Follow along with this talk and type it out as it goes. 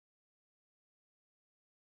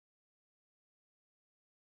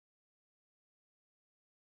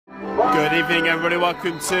Good evening, everybody.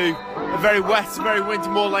 Welcome to a very wet, very windy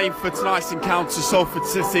Moor Lane for tonight's encounter. Salford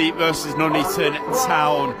City versus Nuneaton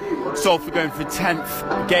Town. Salford going for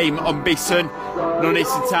 10th game unbeaten.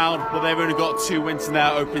 Nuneaton Town, well, they've only got 2 wins in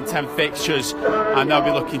their opening 10 fixtures, and they'll be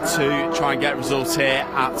looking to try and get results here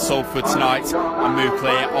at Salford tonight and move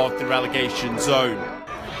clear of the relegation zone.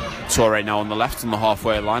 Toure now on the left on the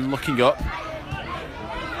halfway line, looking up.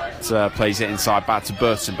 Plays it inside, back to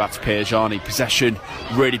Burton, back to Piergiani. Possession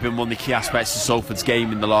really been one of the key aspects of Salford's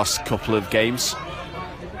game in the last couple of games,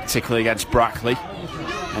 particularly against Brackley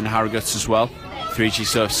and Harrogate as well. 3G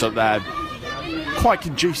surface up there, quite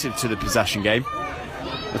conducive to the possession game.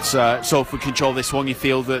 But Salford control this one. You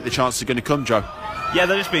feel that the chances are going to come, Joe? Yeah,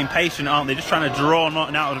 they're just being patient, aren't they? Just trying to draw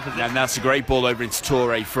Nuneaton out of the position. And that's a great ball over into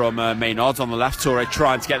Toure from Maynard on the left. Toure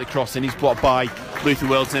trying to get the cross in. He's blocked by Luther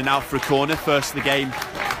Wilson, out for a corner. First of the game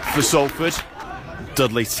for Salford.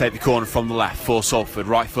 Dudley to take the corner from the left for Salford.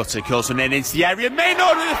 Right footer, curls one in into the area.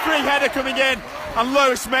 Maynard with a free header coming in. And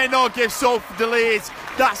Lois Maynard gives Salford the lead.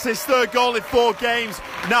 That's his 3rd goal in 4 games.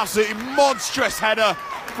 An absolutely monstrous header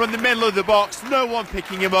from the middle of the box. No one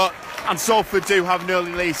picking him up. And Salford do have an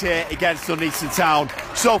early lead here against Nuneaton Town.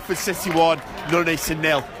 Salford City 1, Nuneaton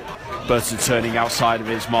 0. Burton turning outside of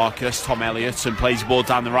his marcus, Tom Elliott, and plays the ball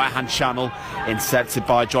down the right-hand channel. Intercepted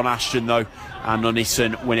by John Ashton, though, and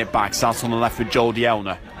Nuneaton win it back. Starts on the left with Joel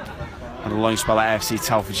Dielner. And a loan spell at AFC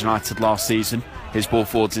Telford United last season. His ball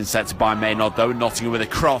forwards intercepted by Maynard, though. Nottingham with a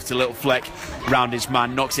crafty little flick round his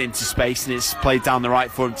man, knocks it into space, and it's played down the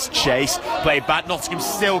right for him to chase. Played back, Nottingham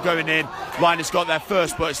still going in. Linus got there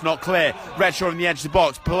first, but it's not clear. Redshaw on the edge of the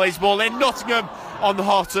box, plays the ball in. Nottingham on the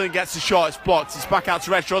half turn gets a shot, it's blocked. It's back out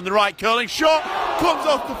to Redshaw on the right, curling shot, comes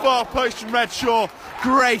off the far post from Redshaw.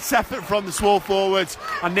 Great effort from the small forwards,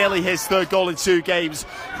 and nearly his 3rd goal in 2 games.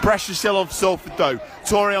 Pressure still on for Salford, though.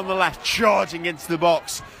 Toure on the left, charging into the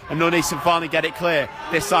box, and Nuneaton finally get it clear.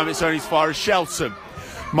 This time it's only as far as Shelton.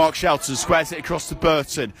 Mark Shelton squares it across to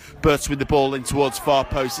Burton. Burton with the ball in towards far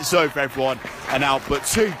post. It's over, everyone, and out. But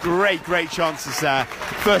 2 great chances there.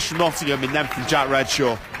 First from Nottingham and then from Jack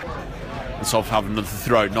Redshaw. And Salford have another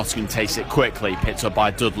throw. Nottingham takes it quickly, picked up by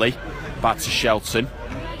Dudley. Back to Shelton.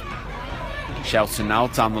 Shelton now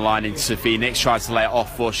down the line into Phoenix, tries to lay it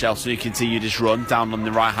off for Shelton, who continued his run down on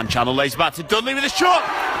the right hand channel, lays back to Dudley with a shot,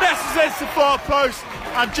 messes into the far post,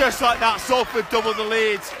 and just like that Salford double the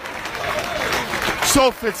lead.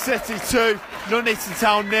 Salford City 2, Nuneaton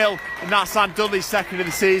Town 0, and that's Sam Dudley's 2nd of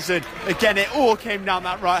the season. Again, it all came down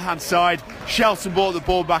that right hand side. Shelton brought the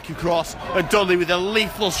ball back across, and Dudley with a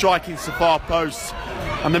lethal strike into the far post,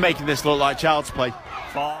 and they're making this look like child's play.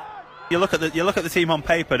 You look at the team on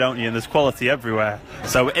paper, don't you, and there's quality everywhere.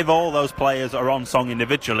 So if all those players are on song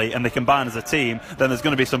individually and they combine as a team, then there's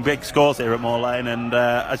going to be some big scores here at Moor Lane, and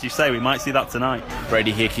as you say, we might see that tonight.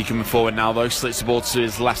 Brady Hickey coming forward now, though, slits the ball to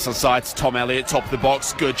his left hand side to Tom Elliott, top of the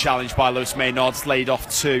box. Good challenge by Lois Maynard, laid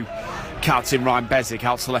off to captain Ryan Bezic,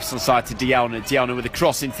 out to the left hand side to Dielner. Dielner with a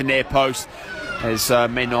cross into near post as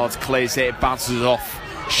Maynard clears it, bounces off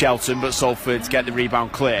Shelton, but Salford get the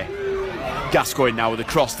rebound clear. Gascoigne now with a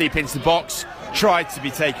cross deep into the box, tried to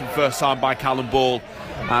be taken first time by Callum Ball,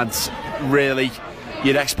 and really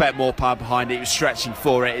you'd expect more power behind it. He was stretching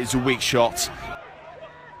for it. It was a weak shot,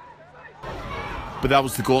 but that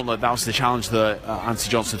was the gauntlet, that was the challenge that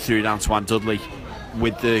Anthony Johnson threw down to Anne Dudley.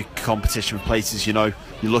 With the competition of places, you know,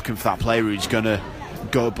 you're looking for that player who's going to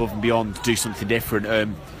go above and beyond, do something different.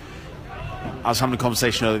 I was having a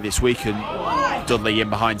conversation earlier this week, and Dudley in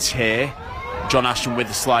behind here. John Ashton with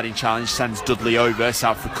the sliding challenge, sends Dudley over, it's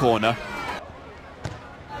out for a corner.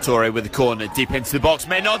 Toure with the corner, deep into the box.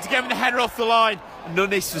 Maynard again with the header off the line, and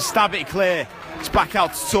Nuneaton to stab it clear. It's back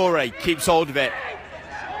out to Toure, keeps hold of it.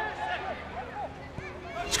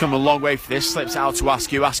 It's come a long way for this, slips out to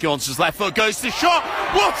Askew. Askew onto his left foot, goes to the shot.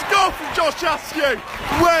 What a goal from Josh Askew!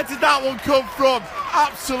 Where did that one come from?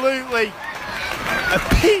 Absolutely a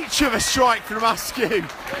peach of a strike from Askew.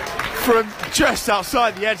 From just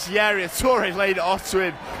outside the edge of the area, Toure laid it off to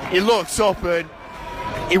him. He looks up and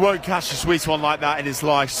he won't catch a sweet one like that in his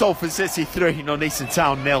life. Salford City 3, Nuneaton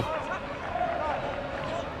Town 0.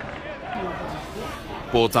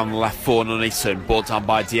 Ball down the left for Nuneaton, ball down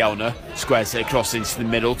by Dielner, squares it across into the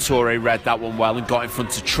middle. Toure read that one well and got in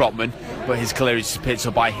front of Trotman, but his clearance is picked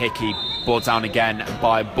up by Hickey. Ball down again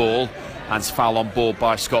by Ball, and it's foul on ball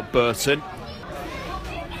by Scott Burton.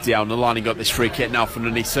 Dielner lining up this free kick now for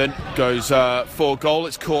Nuneaton. Goes for goal.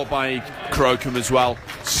 It's caught by Crocombe as well.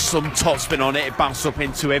 Some topspin on it. It bounced up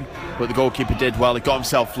into him, but the goalkeeper did well. He got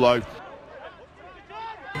himself low.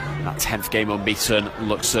 That 10th game unbeaten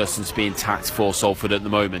looks certain to be intact for Salford at the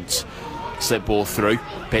moment. Slip ball through,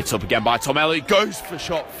 picked up again by Tom Elliott, goes for a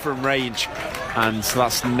shot from range, and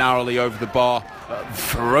that's narrowly over the bar.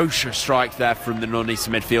 Ferocious strike there from the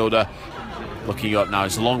Nuneaton midfielder. Looking up now,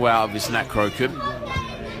 it's a long way out of his net, Crocombe.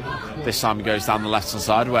 This time he goes down the left-hand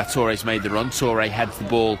side where Torre's made the run. Torre heads the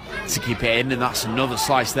ball to keep it in, and that's another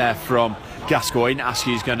slice there from Gascoigne.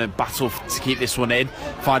 Askew's going to battle to keep this one in.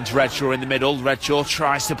 Finds Redshaw in the middle. Redshaw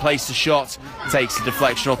tries to place the shot, takes the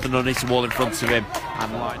deflection off the Nuneaton wall in front of him.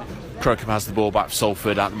 And Crocombe has the ball back for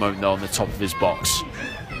Salford at the moment, though, on the top of his box.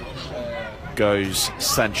 Goes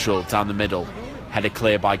central down the middle. Headed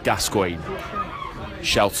clear by Gascoigne.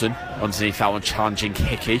 Shelton underneath that one, challenging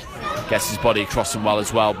Hickey. Gets his body across him well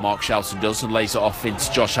as well, Mark Shelton does, and lays it off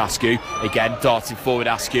into Josh Askew. Again, darting forward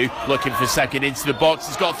Askew, looking for a second into the box.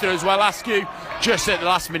 He's got through as well, Askew. Just at the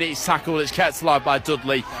last minute, he's tackled. It's kept alive by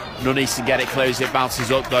Dudley. Nuneaton get it close, it bounces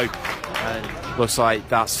up though. Looks like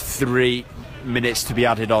that's 3 minutes to be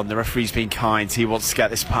added on. The referee's been kind. He wants to get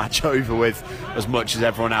this match over with as much as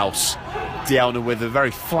everyone else. Dielna with a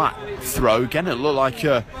very flat throw. Again, it looked like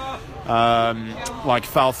a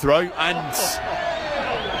foul throw, and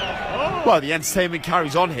well, the entertainment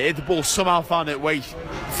carries on here. The ball somehow found its way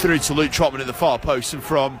through to Luke Trotman at the far post, and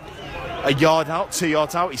from a yard out, 2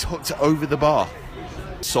 yards out, he's hooked it over the bar.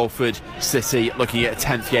 Salford City looking at a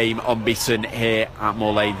 10th game unbeaten here at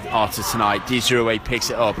Moor Lane after tonight. D08 picks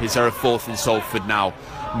it up. Is there a fourth in Salford now?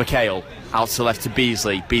 McHale out to left to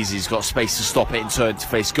Beasley. Beasley's got space to stop it and turn to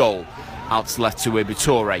face goal. Out to left to Ibu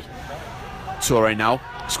Torre. Torre now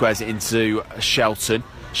squares it into Shelton.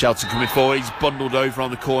 Shelton coming forward, he's bundled over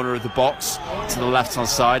on the corner of the box to the left hand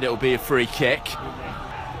side. It'll be a free kick.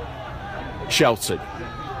 Shelton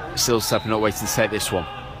still stepping up, waiting to take this one.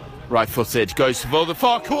 Right footed, goes for the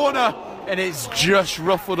far corner, and it's just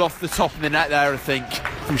ruffled off the top of the net there, I think,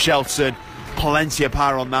 from Shelton. Plenty of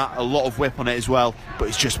power on that, a lot of whip on it as well, but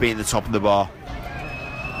it's just beating the top of the bar.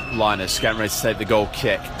 Linus getting ready to take the goal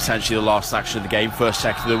kick, potentially the last action of the game. First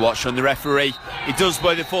check of the watch from the referee. He does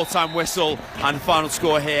blow the full-time whistle, and the final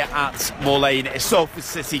score here at Moor Lane is Salford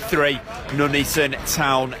City 3, Nuneaton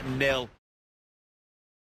Town 0.